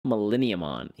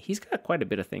Millenniummon. He's got quite a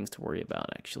bit of things to worry about,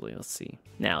 actually. Let's see.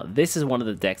 Now, this is one of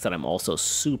the decks that I'm also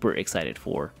super excited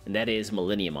for, and that is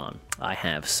Millenniummon. I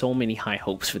have so many high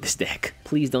hopes for this deck.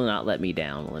 Please do not let me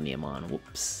down, Millenniummon.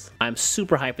 Whoops. I'm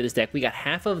super hyped for this deck. We got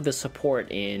half of the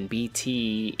support in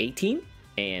BT18,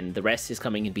 and the rest is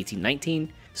coming in BT19.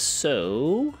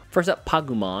 So, first up,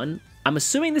 Pagumon. I'm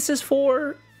assuming this is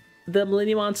for the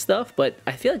Millenniummon stuff, but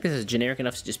I feel like this is generic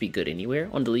enough to just be good anywhere.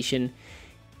 On deletion,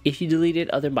 if you delete it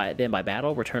other than by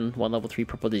battle, return one level 3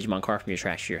 purple Digimon card from your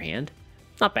trash to your hand.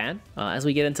 Not bad. As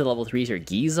we get into level 3s here,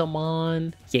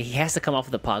 Gizamon. Yeah, he has to come off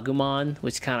with the Pagumon,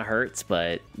 which kind of hurts,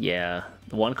 but yeah,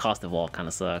 the one cost evolve kind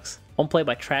of sucks. On play,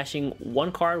 by trashing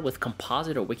one card with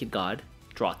Composite or Wicked God,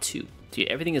 draw 2. So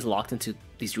everything is locked into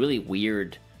these really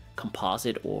weird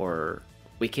Composite or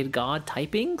Wicked God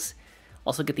typings.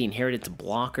 Also get the Inheritance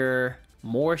blocker.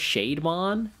 More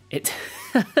Shademon. Did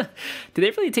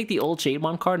they really take the old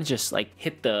Shademon card and just like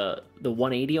hit the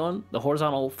 180 on the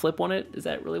horizontal flip on it? Is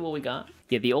that really what we got?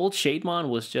 Yeah, the old Shademon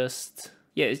was just,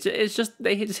 yeah, it's just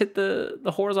they just hit the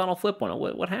horizontal flip on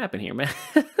it. What happened here, man?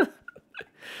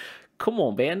 Come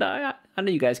on, Bandai. I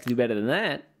know you guys can do better than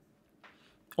that.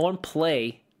 On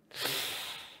play.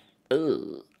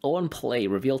 Ugh. On play,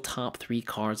 reveal top 3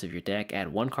 cards of your deck.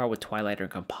 Add 1 card with Twilight or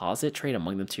Composite. Trade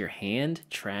among them to your hand.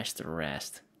 Trash the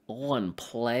rest. On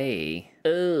play.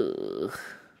 Ugh.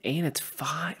 And it's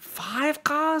 5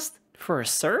 cost for a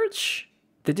search?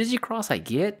 The Digicross I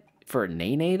get for a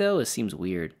Nene though, it seems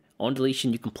weird. On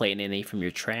deletion, you can play a Nene from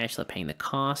your trash, without paying the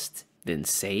cost, then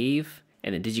save,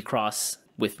 and then Digicross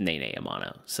with Nene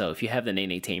Amano. So if you have the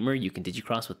Nene Tamer, you can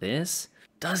Digicross with this.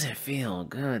 Doesn't feel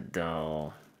good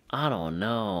though. I don't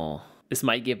know. This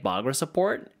might give Bagra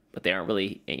support, but they aren't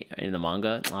really in the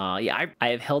manga. Yeah, I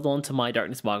have held on to my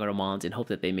Darkness Bagramons and hope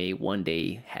that they may one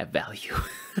day have value.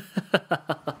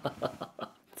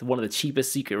 It's one of the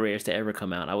cheapest secret rares to ever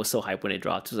come out. I was so hyped when it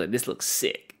dropped. I was like, this looks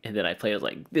sick. And then I played, I was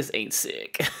like, this ain't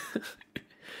sick.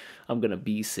 I'm gonna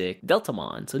be sick.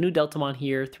 Deltamon. So new Deltamon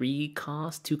here. 3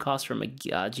 cost, 2 costs from a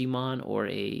Gajimon or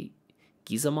a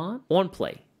Gizamon. On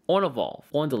play, on evolve,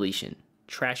 on deletion.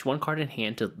 Trash 1 card in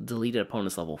hand to delete an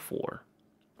opponent's level 4.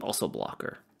 Also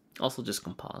blocker. Also just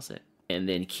Composite. And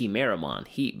then Chimeramon.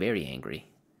 He very angry.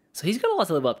 So he's got a lot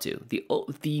to live up to.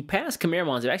 The past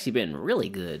Chimeramons have actually been really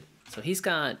good. So he's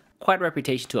got quite a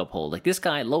reputation to uphold. Like this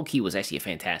guy, low-key, was actually a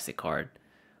fantastic card.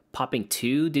 Popping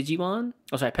 2 Digimon.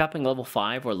 Oh, sorry, popping level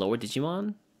 5 or lower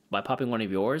Digimon by popping one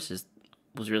of yours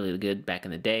was really good back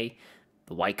in the day.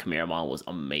 The white Chimeramon was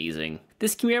amazing.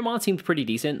 This Chimeramon seemed pretty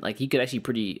decent. Like you could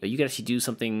actually do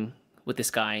something with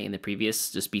this guy in the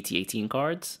previous just BT18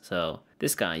 cards. So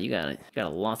this guy, you got a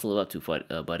lot to live up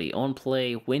to, buddy. On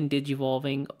play, when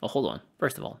Digivolving. Oh, hold on.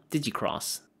 First of all,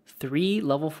 Digicross. 3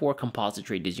 level 4 composite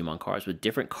trade Digimon cards with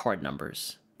different card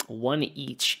numbers. 1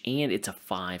 each, and it's a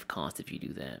 5 cost if you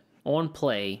do that. On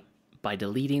play, by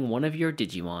deleting one of your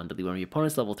Digimon, delete one of your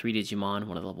opponent's level 3 Digimon,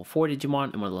 one of the level 4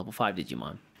 Digimon, and one of the level 5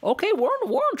 Digimon. Okay, we're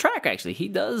on track actually. He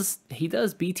does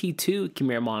BT2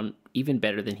 Chimeramon even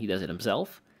better than he does it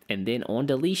himself. And then on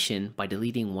deletion, by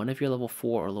deleting one of your level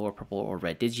 4 or lower purple or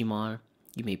red Digimon,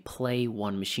 you may play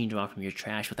 1 Machinedramon from your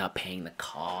trash without paying the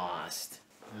cost.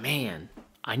 Man,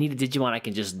 I need a Digimon I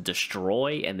can just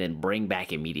destroy and then bring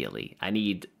back immediately. I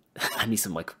need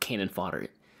some like cannon fodder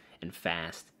and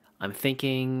fast. I'm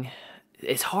thinking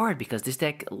it's hard because this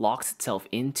deck locks itself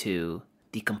into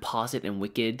the Composite and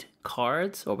Wicked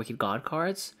cards or Wicked God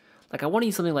cards. Like I want to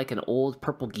use something like an old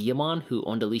purple Guillamon who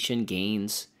on deletion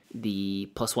gains the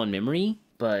 +1 memory,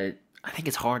 but I think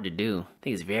it's hard to do. I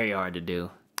think it's very hard to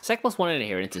do. Sec +1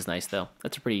 inheritance is nice though.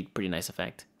 That's a pretty nice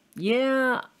effect.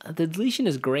 Yeah, the deletion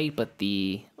is great, but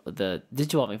the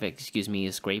Digivolving effect, excuse me,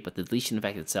 is great, but the deletion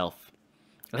effect itself,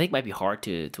 I think might be hard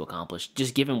to accomplish,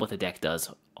 just given what the deck does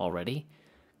already.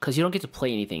 Because you don't get to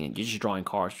play anything, you're just drawing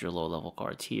cards with your low level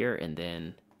cards here, and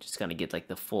then just gonna get like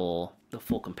the full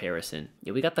comparison.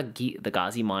 Yeah, we got the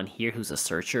Gazimon here, who's a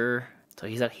searcher, so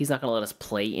he's not gonna let us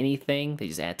play anything. They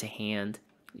just add to hand.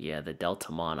 Yeah, the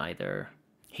Deltamon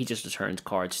he just returns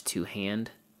cards to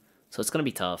hand, so it's gonna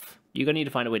be tough. You're gonna need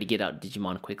to find a way to get out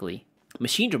Digimon quickly.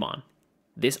 Machinedramon.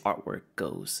 This artwork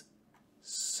goes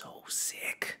so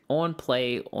sick. On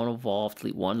play, on evolve,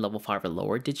 delete 1 level 5 or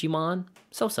lower Digimon.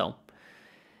 So.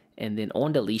 And then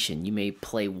on deletion, you may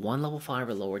play 1 level 5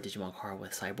 or lower Digimon card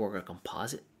with Cyborg or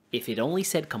Composite. If it only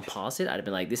said Composite, I'd have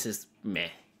been like, this is meh.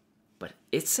 But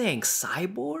it's saying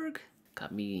Cyborg?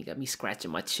 Got me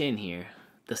scratching my chin here.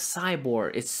 The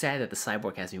Cyborg, it's sad that the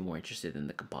Cyborg has me more interested than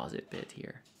the Composite bit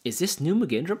here. Is this new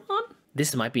Mugendramon?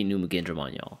 This might be new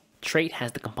Mugendramon, y'all. Trait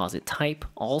has the Composite type.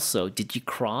 Also,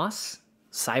 Digicross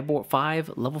Cyborg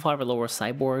 5, level 5 or lower,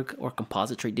 cyborg or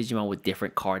composite trait Digimon with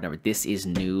different card number. This is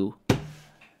new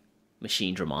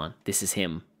Machinedramon. This is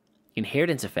him.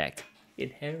 Inheritance effect.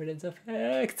 Inheritance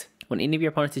effect. When any of your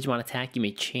opponent's Digimon attack, you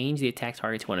may change the attack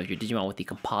target to one of your Digimon with the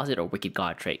composite or wicked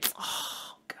god trait.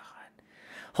 Oh, God.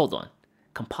 Hold on.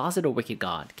 Composite or wicked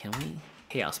god? Can we?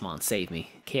 Chaosmon, save me.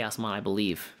 Chaosmon, I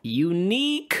believe.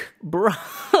 Unique, bro.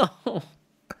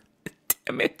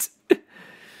 Damn it.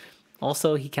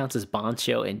 Also, he counts as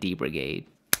Bancho and D Brigade.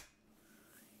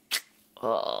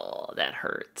 Oh, that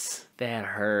hurts. That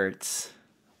hurts.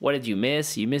 What did you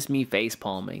miss? You missed me face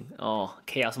palming. Oh,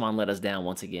 Chaosmon let us down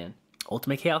once again.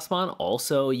 Ultimate Chaosmon,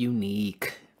 also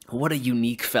unique. What a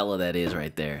unique fella that is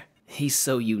right there. He's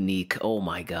so unique. Oh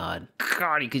my God.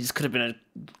 God, he just could have been a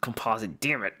composite.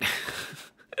 Damn it.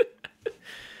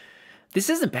 This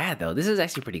isn't bad though. This is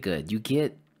actually pretty good. You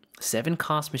get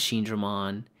 7-cost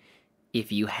Machinedramon.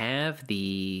 If you have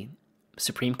the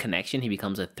Supreme Connection, he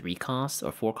becomes a 3-cost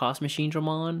or 4-cost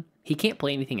Machinedramon. He can't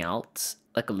play anything else.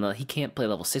 Like, he can't play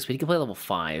level 6, but he can play level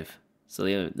 5. So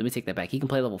let me take that back. He can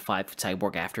play level 5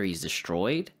 Cyborg after he's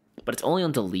destroyed, but it's only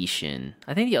on deletion.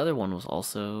 I think the other one was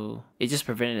also... It just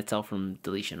prevented itself from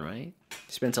deletion, right?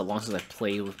 It's been so long since I've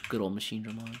played with good old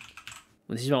Machinedramon.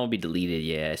 When this Digimon will be deleted,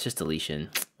 yeah, it's just deletion.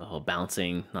 Oh,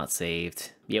 bouncing, not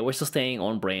saved. Yeah, we're still staying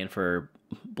on brand for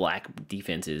black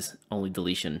defenses, only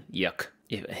deletion. Yuck.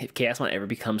 If Chaosmon ever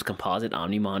becomes composite,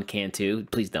 Omnimon can too.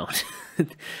 Please don't.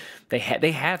 They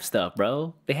have stuff,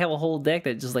 bro. They have a whole deck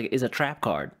that just like is a trap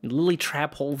card. Literally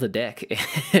trap hole the deck,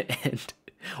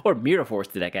 or mirror force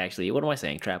the deck. Actually, what am I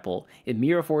saying? Trap hole. It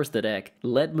mirror force the deck.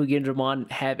 Let Mugendramon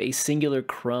have a singular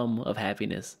crumb of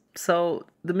happiness. So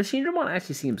the Machinedramon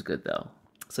actually seems good though.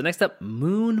 So next up,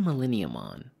 Moon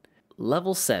Millenniummon.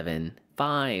 Level 7,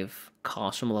 5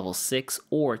 costs from a level 6,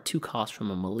 or 2 costs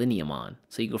from a Millenniummon.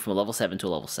 So you go from a level 7 to a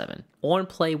level 7. On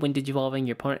play, when Digivolving,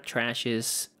 your opponent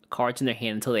trashes cards in their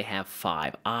hand until they have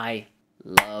 5. I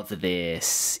love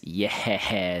this.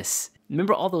 Yes.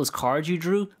 Remember all those cards you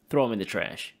drew? Throw them in the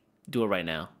trash. Do it right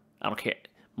now. I don't care.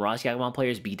 Mirage Gagumon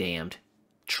players, be damned.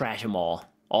 Trash them all.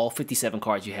 All 57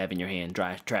 cards you have in your hand,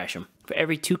 trash them. For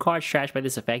every 2 cards trashed by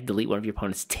this effect, delete one of your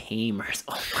opponent's tamers.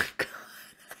 Oh my God.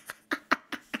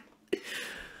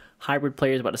 Hybrid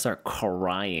players about to start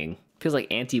crying. Feels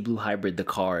like anti-blue hybrid the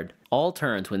card. All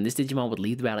turns, when this Digimon would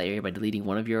leave the battle area by deleting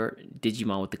one of your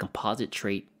Digimon with the composite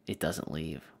trait, it doesn't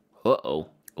leave. Uh-oh.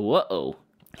 Uh-oh.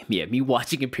 Yeah, me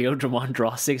watching Imperial Dramon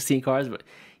draw 16 cards, but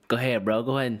go ahead, bro.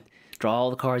 Go ahead and draw all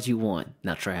the cards you want.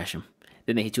 Now trash them.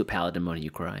 Then they hit you with Paladinmon and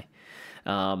you cry.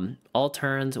 All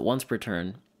turns, once per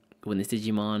turn, when this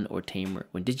Digimon or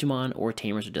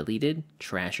Tamers are deleted,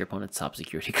 trash your opponent's top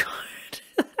security card.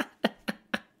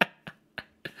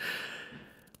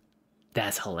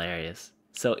 That's hilarious.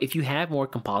 So if you have more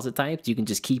composite types, you can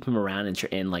just keep him around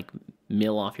and like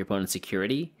mill off your opponent's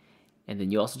security, and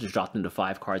then you also just drop them to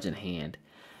 5 cards in hand.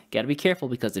 Gotta be careful,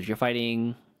 because if you're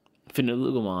fighting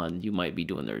Finalugomon, you might be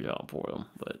doing their job for them.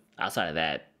 But outside of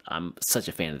that, I'm such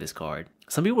a fan of this card.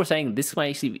 Some people were saying this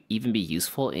might actually even be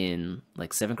useful in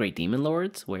like 7th grade Demon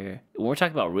Lords, where when we're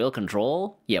talking about real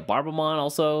control, yeah, Barbamon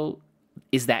also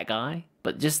is that guy.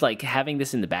 But just like having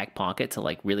this in the back pocket to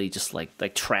like really just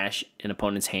like trash an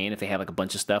opponent's hand if they have like a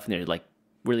bunch of stuff and they're like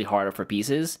really hard for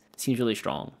pieces seems really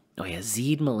strong. Oh yeah,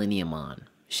 Zed Millenniummon.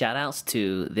 Shout outs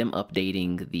to them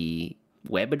updating the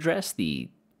web address, the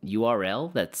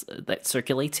URL that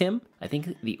circulates him. I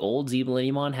think the old Zed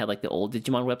Millenniummon had like the old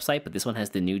Digimon website, but this one has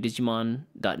the new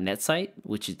Digimon.net site,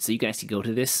 which is, so you can actually go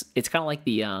to this. It's kind of like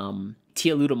the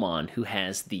Tia Ludamon, who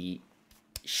has the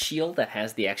shield that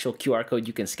has the actual QR code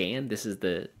you can scan. This is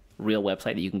the real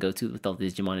website that you can go to with all the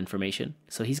Digimon information.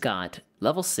 So he's got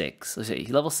level 6,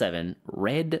 level 7,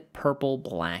 red, purple,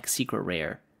 black, secret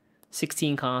rare.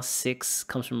 16 cost, 6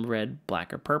 comes from red,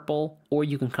 black, or purple. Or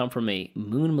you can come from a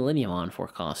Moon Millenniummon for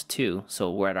cost 2.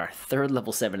 So we're at our 3rd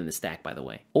level 7 in the stack, by the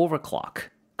way. Overclock,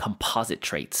 composite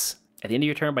traits. At the end of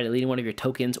your turn, by deleting one of your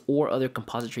tokens or other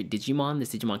composite trait Digimon,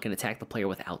 this Digimon can attack the player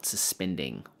without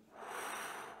suspending.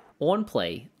 On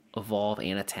play, evolve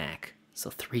and attack. So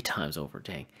 3 times over,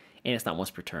 dang. And it's not once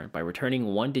per turn. By returning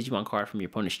 1 Digimon card from your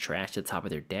opponent's trash to the top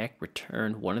of their deck,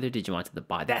 return one of their Digimon to the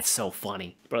bottom. That's so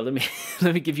funny. Bro,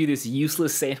 let me give you this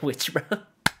useless sandwich, bro.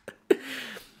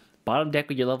 Bottom deck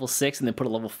with your level 6 and then put a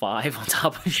level 5 on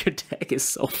top of your deck is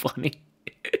so funny.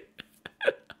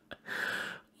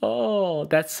 Oh,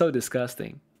 that's so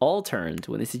disgusting. All turns,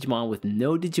 when this Digimon with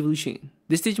no Digivolution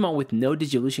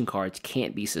cards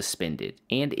can't be suspended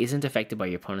and isn't affected by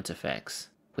your opponent's effects.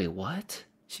 Wait, what?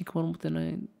 She going with the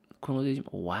 9?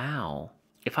 Wow.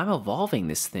 If I'm evolving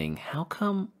this thing, how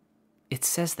come it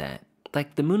says that?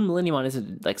 like the Moon Millenniummon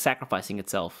isn't like sacrificing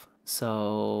itself.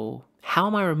 So how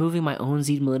am I removing my own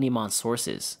Zed Millenniummon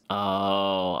sources?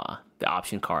 Oh, the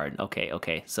option card.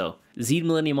 Okay. So Zed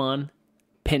Millenniummon,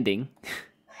 pending.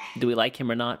 Do we like him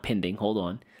or not? Pending. Hold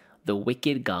on. The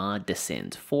Wicked God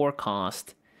descends. 4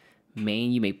 cost.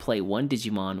 Main, you may play 1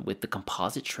 Digimon with the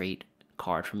composite trait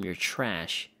card from your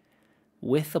trash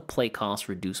with the play cost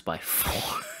reduced by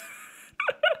 4.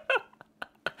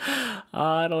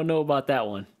 I don't know about that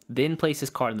one. Then place this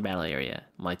card in the battle area.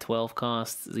 My 12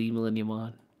 cost Zed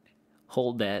Millenniummon.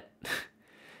 Hold that.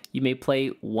 You may play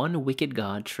 1 Wicked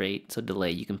God trait, so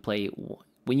delay. You can play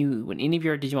when any of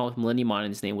your Digimon with Millenniummon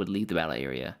in its name would leave the battle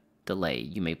area. Delay.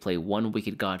 You may play 1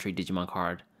 Wicked God trait Digimon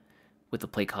card with the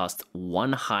play cost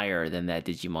 1 higher than that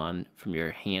Digimon from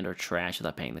your hand or trash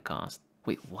without paying the cost.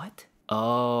 Wait, what?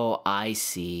 Oh, I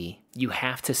see. You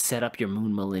have to set up your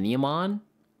Moon Millenniummon.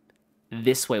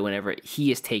 This way, whenever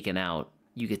he is taken out,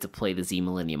 you get to play the Zed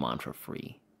Millenniummon for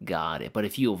free. Got it. But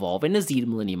if you evolve into Zed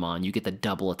Millenniummon, you get the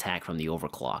double attack from the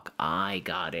overclock. I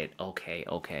got it. Okay.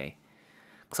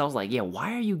 Because I was like, yeah,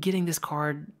 why are you getting this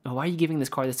card? Why are you giving this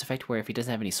card this effect where if he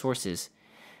doesn't have any sources,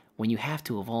 when you have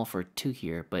to evolve for 2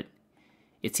 here? But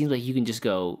it seems like you can just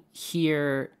go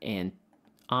here and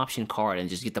option card and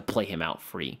just get to play him out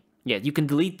free. Yeah, you can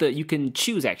you can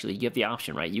choose actually. You have the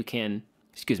option, right? You can,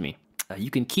 you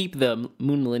can keep the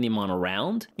Moon Millenniummon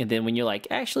around, and then when you're like,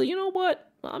 actually, you know what?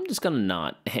 I'm just gonna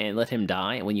not and let him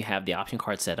die. And when you have the option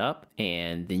card set up,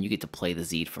 and then you get to play the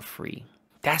Zed for free.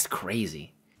 That's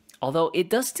crazy. Although it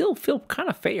does still feel kind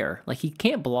of fair. Like he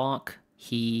can't block,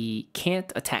 he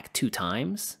can't attack 2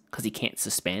 times because he can't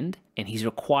suspend, and he's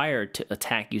required to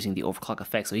attack using the overclock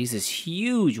effect. So he's this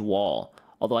huge wall.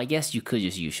 Although I guess you could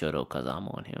just use Shoto because I'm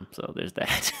on him. So there's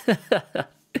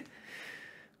that.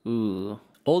 Ooh.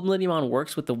 Old Millenniummon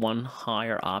works with the 1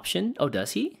 higher option. Oh,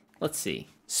 does he? Let's see.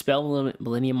 Spell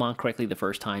Millenniummon correctly the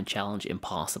first time. Challenge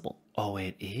impossible. Oh,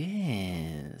 it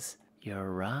is.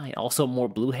 You're right. Also, more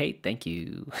blue hate. Thank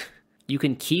you. You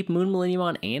can keep Moon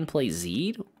Millenniummon and play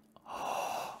Zed.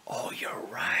 Oh, you're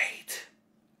right.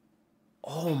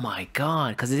 Oh my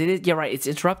god. Because it is. You're right. It's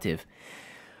interruptive.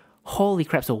 Holy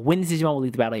crap. So when this Digimon will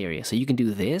leave the battle area. So you can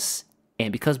do this.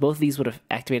 And because both of these would have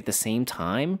activated at the same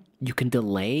time, you can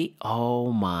delay.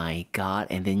 Oh my god.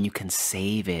 And then you can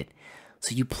save it.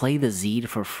 So you play the Zed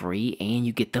for free and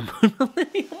you get the Moon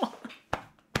Millenniummon.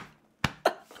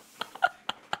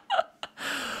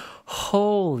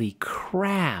 Holy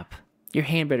crap. Your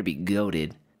hand better be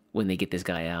goated when they get this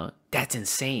guy out. That's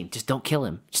insane. Just don't kill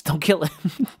him. Just don't kill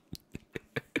him.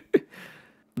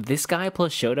 This guy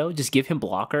plus Shoto, just give him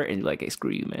blocker and be like, hey,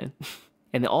 screw you, man.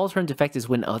 And the alternate effect is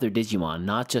when other Digimon,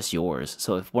 not just yours.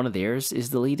 So if one of theirs is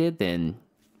deleted, then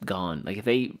gone. Like if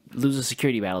they lose a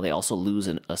security battle, they also lose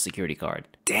a security card.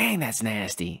 Dang, that's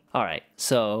nasty. All right,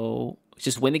 so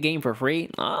just win the game for free.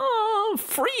 Oh,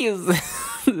 free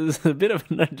is a bit of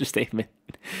an understatement.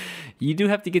 You do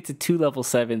have to get to 2 level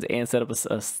 7s and set up a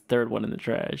 3rd one in the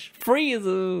trash. Free is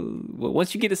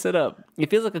once you get it set up, it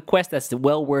feels like a quest that's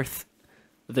well worth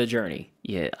the journey.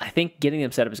 Yeah, I think getting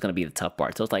them set up is going to be the tough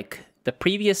part. So it's like the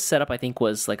previous setup, I think,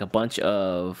 was like a bunch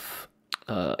of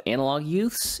analog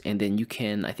youths, and then you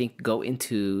can, I think, go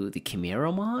into the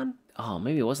Chimeramon. Oh,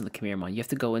 maybe it wasn't the Chimeramon. You have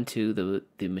to go into the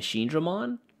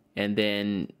Machinedramon, and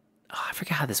then I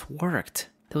forget how this worked.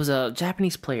 There was a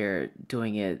Japanese player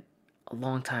doing it a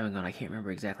long time ago, and I can't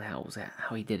remember exactly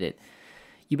how he did it.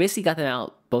 You basically got them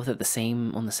out both at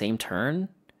on the same turn,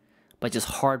 by just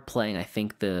hard playing. I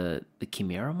think the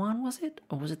Chimeramon, was it?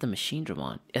 Or was it the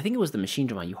Machinedramon? I think it was the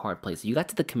Machinedramon you hard played. So you got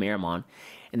to the Chimeramon,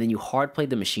 and then you hard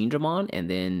played the Machinedramon, and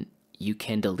then you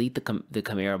can delete the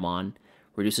Chimeramon,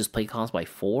 reduces play cost by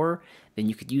 4. Then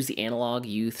you could use the analog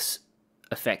youth's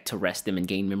effect to rest them and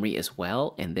gain memory as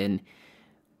well. And then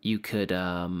you could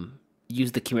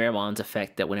use the Chimeramon's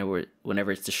effect that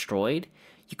whenever it's destroyed,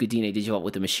 you could DNA Digimon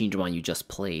with the Machinedramon you just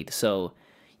played. So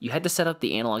you had to set up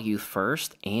the analog youth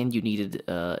first, and you needed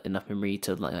enough memory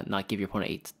to not give your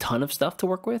opponent a ton of stuff to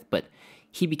work with, but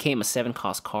he became a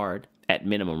 7-cost card at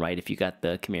minimum, right, if you got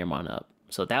the Chimeramon up.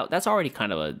 So that's already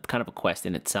kind of a quest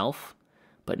in itself.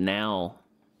 But now,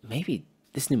 maybe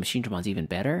this new Machinedramon's even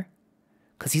better?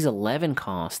 Because he's 11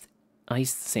 cost. Oh,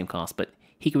 he's the same cost, but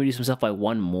he can reduce himself by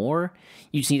 1 more.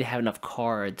 You just need to have enough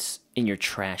cards in your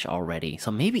trash already. So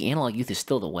maybe analog youth is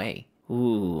still the way.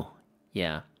 Ooh,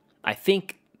 yeah. I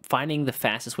think finding the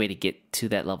fastest way to get to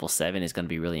that level 7 is going to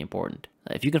be really important.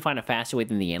 If you can find a faster way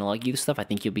than the analog youth stuff, I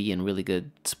think you'll be in a really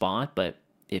good spot. But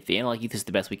if the analog youth is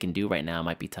the best we can do right now, it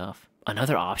might be tough.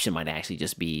 Another option might actually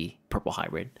just be Purple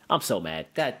Hybrid. I'm so mad.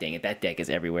 God dang it, that deck is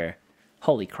everywhere.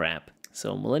 Holy crap.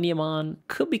 So Millenniummon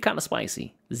could be kind of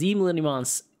spicy. Z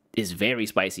Millenniummon is very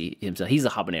spicy himself. He's a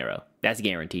habanero. That's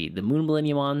guaranteed. The Moon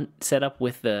Millenniummon setup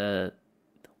with the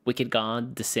Wicked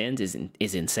God Descends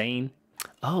is insane.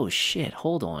 Oh shit,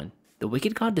 hold on. The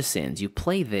Wicked God Descends, you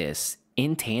play this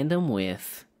in tandem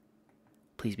with...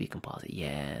 Please be composite,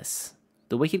 yes.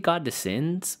 The Wicked God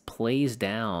Descends plays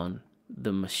down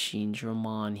the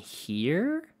Machinedramon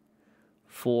here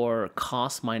for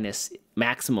cost minus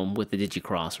maximum with the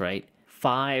Digicross, right?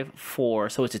 5, 4,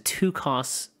 so it's a 2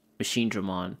 cost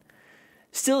Machinedramon.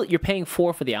 Still, you're paying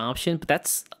 4 for the option, but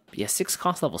that's, yeah, 6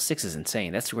 cost level 6 is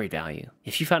insane. That's great value.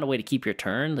 If you found a way to keep your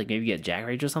turn, like maybe you get Jack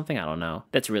Rage or something, I don't know.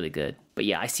 That's really good. But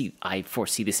yeah, I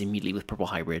foresee this immediately with Purple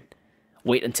Hybrid.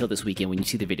 Wait until this weekend when you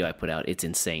see the video I put out. It's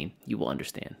insane. You will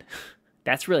understand.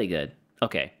 That's really good.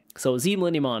 Okay, so Z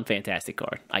Millenniummon, fantastic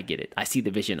card. I get it. I see the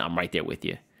vision. I'm right there with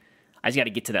you. I just got to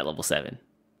get to that level 7.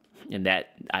 And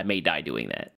that, I may die doing that.